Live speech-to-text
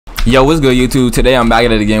Yo, what's good, YouTube? Today I'm back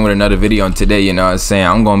at it again with another video, and today, you know what I'm saying,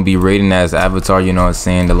 I'm gonna be rating as Avatar, you know what I'm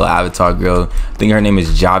saying, the little Avatar girl. I think her name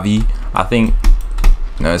is Wqve, I think. You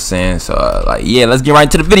know what I'm saying? So like, yeah, let's get right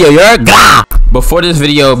into the video. You heard? Gah! Before this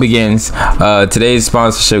video begins, today's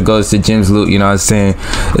sponsorship goes to Jim's Loot. You know what I'm saying?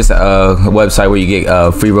 It's a website where you get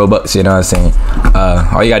free Robux. You know what I'm saying?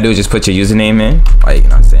 All you gotta do is just put your username in, like, you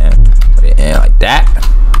know what I'm saying, put it in like that.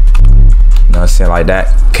 You know what I'm saying, like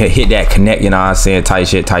that. Hit that connect, you know what I'm saying, tight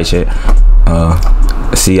shit. See,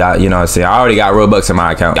 you know what I'm saying, I already got Robux in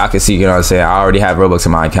my account. Y'all can see, you know what I'm saying, I already have Robux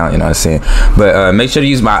in my account, you know what I'm saying. But make sure to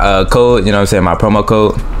use my code, you know what I'm saying, my promo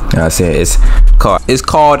code. You know what I'm saying, it's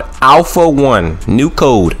called Alpha1, new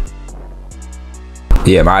code.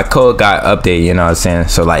 Yeah, my code got updated, you know what I'm saying.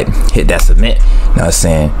 So like, hit that submit, you know what I'm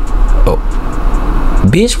saying. Oh,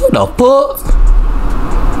 bitch, what the fuck?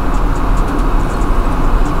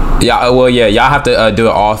 Yeah, well, yeah, y'all have to do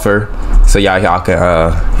an offer so y'all can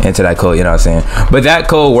enter that code, you know what I'm saying. But that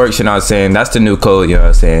code works, you know what I'm saying. That's the new code, you know what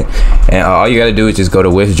I'm saying. And all you gotta do is just go to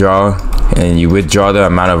withdraw, and you withdraw the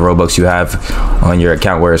amount of Robux you have on your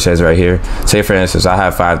account where it says right here. Say for instance, I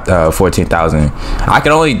have 14,000. I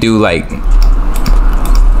can only do like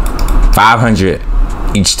 500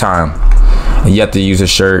 each time. And you have to use a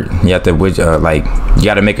shirt. You have to like, you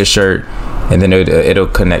gotta make a shirt, and then it'll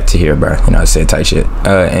connect to here, bro. You know what I'm saying, type shit.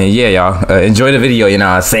 And yeah, y'all, enjoy the video, you know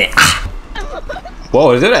what I'm saying.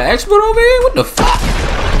 Whoa, is it an expert over here? What the fuck?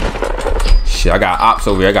 Shit, I got ops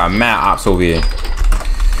over here. I got mad ops over here.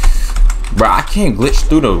 Bro, I can't glitch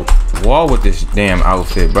through the wall with this damn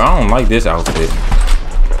outfit, bro. I don't like this outfit.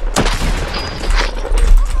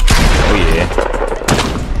 Oh yeah.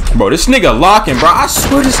 Bro, this nigga locking, bro. I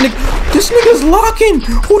swear this nigga's locking.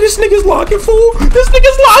 Who this nigga's locking for? This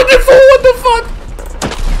nigga's locking for? What the fuck?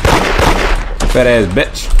 Fat ass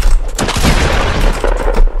bitch.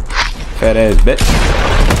 Fat ass bitch.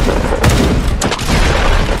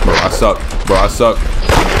 Bro, I suck. Bro, I suck.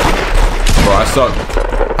 Bro, I suck.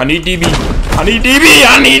 I need DB. I need DB.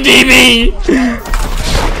 I need DB.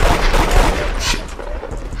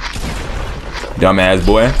 Dumbass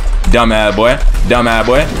boy. Dumbass boy. Dumbass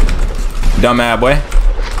boy. Dumbass boy.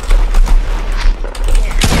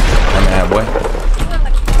 Dumbass boy.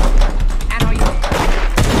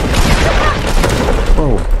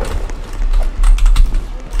 Bro.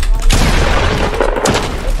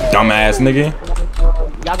 Dumbass nigga.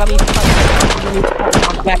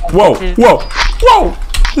 Whoa, whoa, whoa!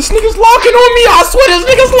 This nigga's locking on me! I swear this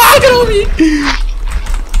nigga's locking on me!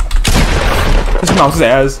 This mouse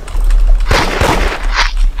ass.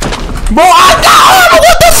 Bro, I got him!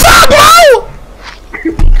 What the fuck,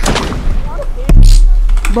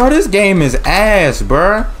 bro? Bro, this game is ass,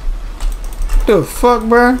 bro. What the fuck,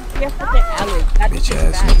 bro? Bitch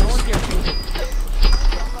ass niggas.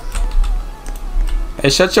 Hey,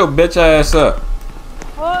 shut your bitch ass up.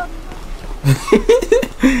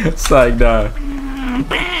 It's like, nah.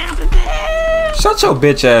 Shut your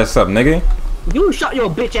bitch ass up, nigga. You shut your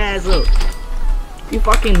bitch ass up. You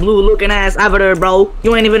fucking blue looking ass avatar, bro.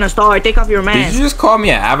 You ain't even a star. Take off your mask. Did you just call me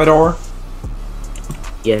an avatar?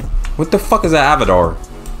 Yeah. What the fuck is an avatar?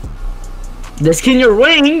 The skin you're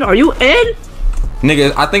wearing. Are you in?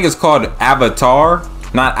 Nigga, I think it's called Avatar,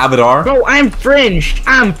 not Avatar. Bro, I'm French.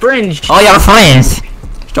 I'm French. Oh, y'all friends.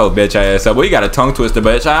 Shut your bitch ass up. Boy, you got a tongue twister,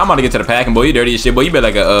 bitch. I'm about to get to the packing, boy. You dirty as shit, boy. You been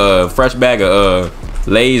like a fresh bag of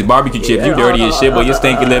Lay's barbecue chips. You dirty as shit, boy. You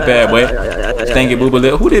stinky lip ass, boy. Stinky booba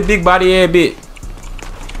lip. Who this big body ass bitch?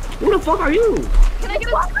 Who the fuck are you?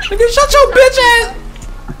 Nigga, shut your bitch ass.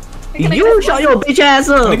 You shut your bitch ass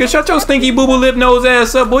up. Nigga, shut your stinky boo boo lip nose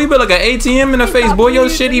ass up, boy. You been like an ATM in the face, boy. Your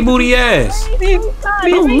shitty booty ass. Bro,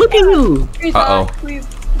 look at you. Uh oh.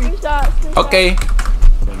 Okay.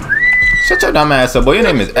 Shut your dumb ass up, boy. Your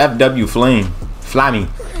name is FW Flammy.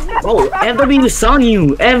 Oh, FW son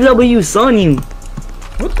you. FW son you.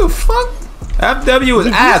 What the fuck? FW is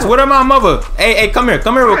ass. What am my mother? Hey, come here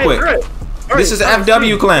real quick. This is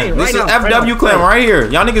FW clan. This is FW clan right here.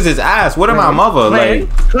 Y'all niggas is ass. What am my mother? Like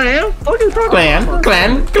clan. Shut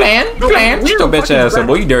your bitch ass up,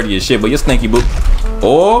 boy. You dirty as shit, boy. You stinky boo.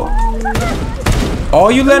 Oh,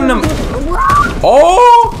 you letting them?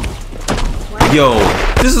 Oh, yo,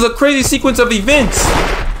 this is a crazy sequence of events.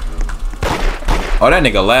 Oh, that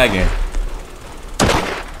nigga lagging.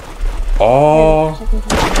 Oh,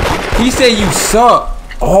 he said you suck.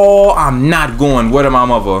 Oh, I'm not going. What am my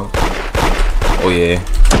mother? Oh yeah.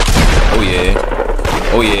 Oh yeah.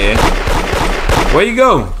 Oh yeah. Where you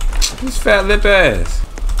go? This fat lip ass.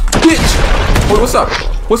 Bitch! Oh, what's up?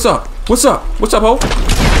 What's up? What's up? What's up, ho?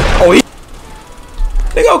 Oh, he.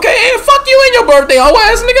 Nigga, okay, hey, fuck you and your birthday, ho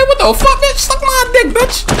ass nigga. What the fuck, bitch? Suck my dick,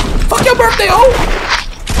 bitch. Fuck your birthday, ho.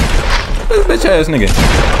 This bitch ass nigga.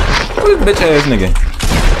 This bitch ass nigga.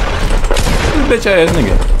 This bitch ass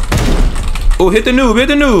nigga. Oh, hit the noob, hit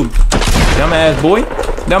the noob. Dumbass boy.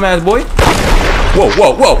 Dumbass boy. Whoa,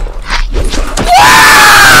 whoa, whoa.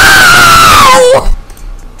 Wow!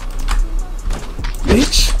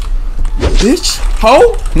 Bitch. Bitch.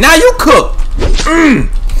 Ho. Now you cook.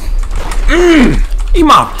 Eat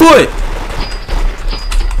my foot.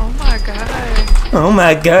 Oh my god. Oh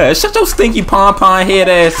my god. Shut your stinky pom-pom head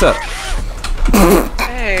ass up. Hey,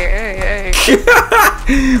 hey,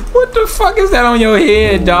 hey. What the fuck is that on your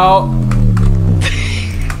head, dog?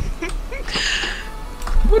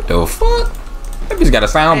 What the fuck? That bitch got a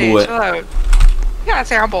soundboard. Hey, chill out. You got a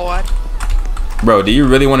soundboard. Bro, do you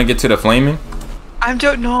really want to get to the flaming?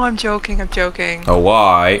 No, I'm joking. I'm joking. Oh,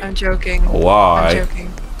 why? I'm joking. Why? I'm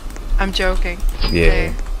joking. I'm joking. Yeah.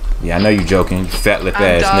 Okay. Yeah, I know you joking. You fat lip I'm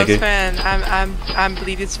ass Dog's nigga. friend. I'm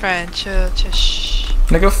Bleed's friend. Chill, shh.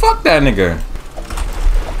 Nigga, fuck that nigga.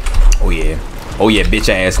 Oh yeah. Oh yeah, bitch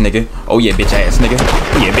ass nigga. Oh yeah, bitch ass nigga.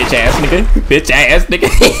 Oh yeah, bitch ass nigga. Bitch ass nigga.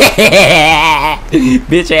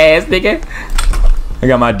 Bitch ass nigga. I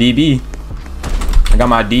got my DB. I got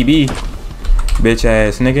my DB. Bitch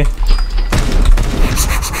ass nigga.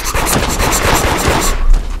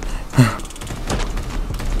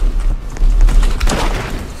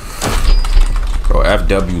 Bro,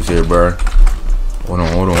 FW's here, bro. Hold on.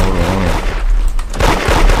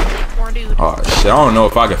 Oh shit, I don't know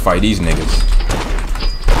if I can fight these niggas.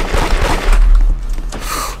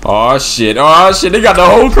 Oh shit, they got the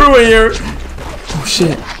whole crew in here. Oh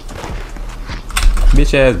shit.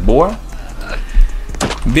 Bitch ass boy.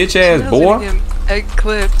 Bitch ass boy. Egg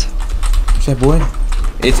clipped. What's that boy?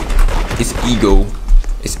 It's ego.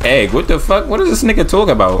 It's egg. What the fuck? What does this nigga talk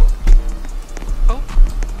about? Oh.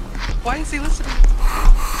 Why is he listening?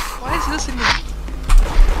 Why is he listening?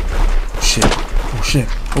 Shit. Oh shit.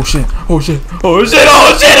 Oh shit. Oh shit. Oh shit.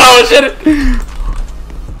 Oh shit. Oh shit.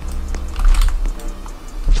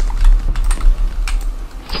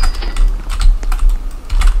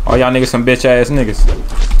 Oh, y'all niggas some bitch ass niggas.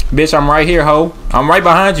 Bitch, I'm right here, ho. I'm right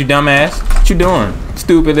behind you, dumbass. What you doing?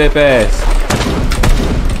 Stupid lip ass.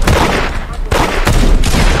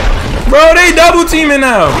 Bro, they double teaming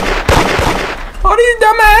now. All these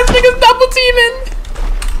dumbass niggas double teaming.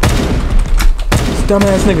 These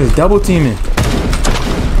dumbass niggas double teaming.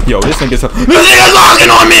 Yo, this nigga's locking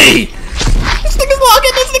on me. This nigga's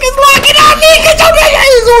locking on me. Get your big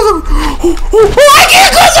ass on. I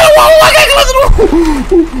can't close the wall. I can't close the wall.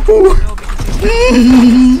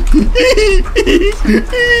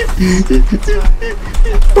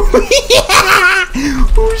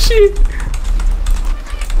 Oh shit.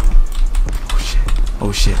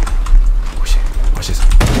 Oh shit. Oh shit. Watch this.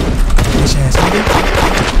 Bitch ass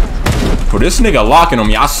nigga. Bro, this nigga locking on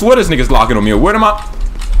me. I swear this nigga's locking on me. Where am I?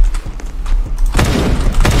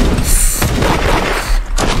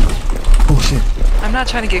 Oh shit. I'm not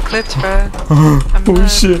trying to get clipped, bro. Oh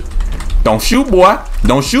shit. Don't shoot, boy.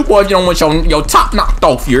 Don't shoot, boy. You don't want your top knocked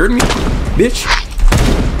off. You heard me? Bitch.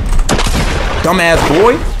 Dumbass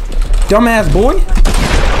boy. Dumbass boy.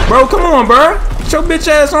 Bro, come on, bro. Get your bitch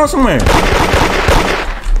ass on somewhere.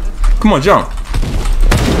 Come on, jump.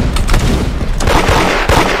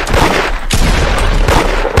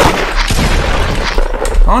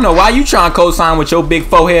 I don't know why you trying to co-sign with your big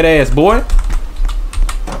forehead ass, boy.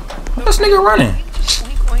 What's this nigga running?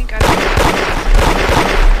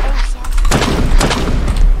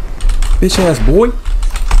 Bitch ass boy.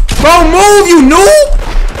 Bro, move, you noob!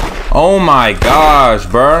 Oh my gosh,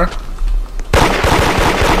 bro.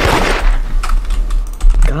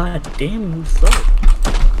 God damn, you suck.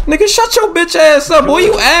 Nigga, shut your bitch ass up, boy.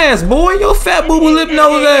 You ass, boy. Your fat boo boo lip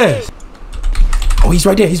nose ass. Oh, he's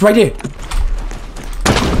right there. He's right there.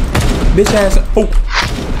 Bitch ass. Oh,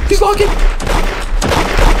 he's locking.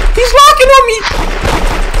 He's locking on me.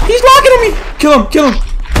 He's locking on me. Kill him. Kill him.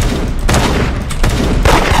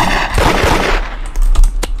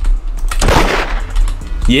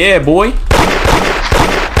 Yeah, boy.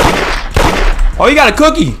 Oh, you got a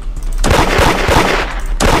cookie.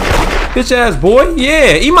 Bitch ass boy.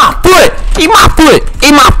 Yeah, eat my foot. Eat my foot.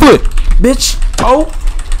 Eat my foot. Bitch. Oh.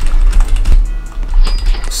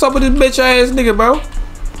 What's up with this bitch ass nigga, bro?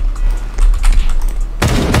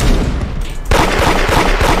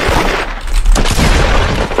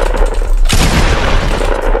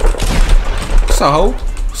 What's up, ho?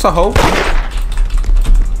 What's up, ho?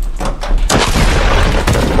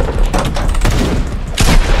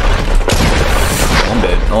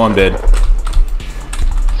 Oh, I'm dead.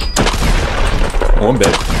 Oh, I'm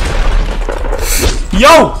dead.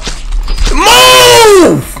 Yo!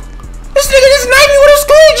 Move! This nigga just sniped me with a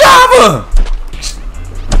screwdriver!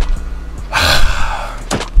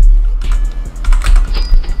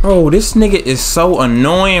 Bro, this nigga is so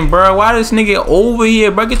annoying, bro. Why this nigga over here,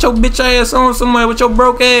 bro? Get your bitch ass on somewhere with your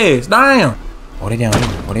broke ass. Damn. Oh, they down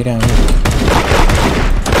here. Oh, they down here.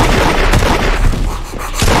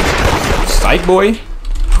 Psych, boy.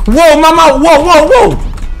 Whoa, my mouse. Whoa, whoa, whoa.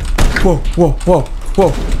 Whoa, whoa, whoa,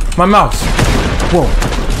 whoa. My mouse. Whoa,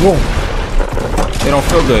 whoa. They don't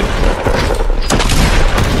feel good.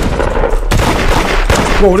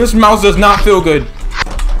 Whoa, this mouse does not feel good.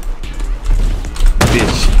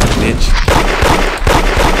 Bitch, bitch.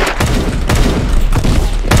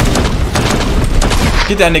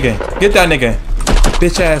 Get that nigga. Get that nigga.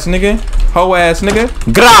 Bitch ass nigga. Hoe ass nigga.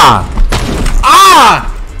 Gra! Ah!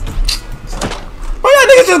 Why y'all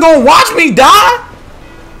niggas just gonna watch me die?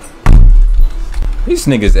 These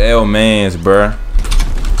niggas L-mans, bruh.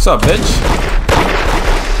 What's up, bitch?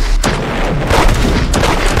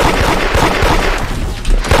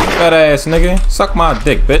 Fat ass nigga. Suck my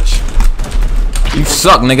dick, bitch. You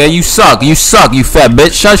suck, nigga. You suck. You suck, you fat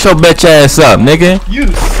bitch. Shut your bitch ass up, nigga. You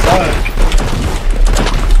suck.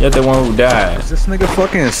 You're the one who died. Is this nigga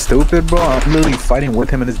fucking stupid, bro? I'm literally fighting with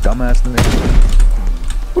him and his dumbass nigga.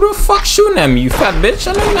 Who the fuck shooting at me, you fat bitch?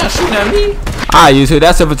 I know you're not shooting at me. Alright, YouTube,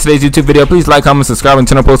 that's it for today's YouTube video. Please like, comment, subscribe, and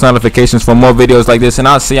turn on post notifications for more videos like this, and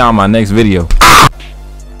I'll see y'all on my next video.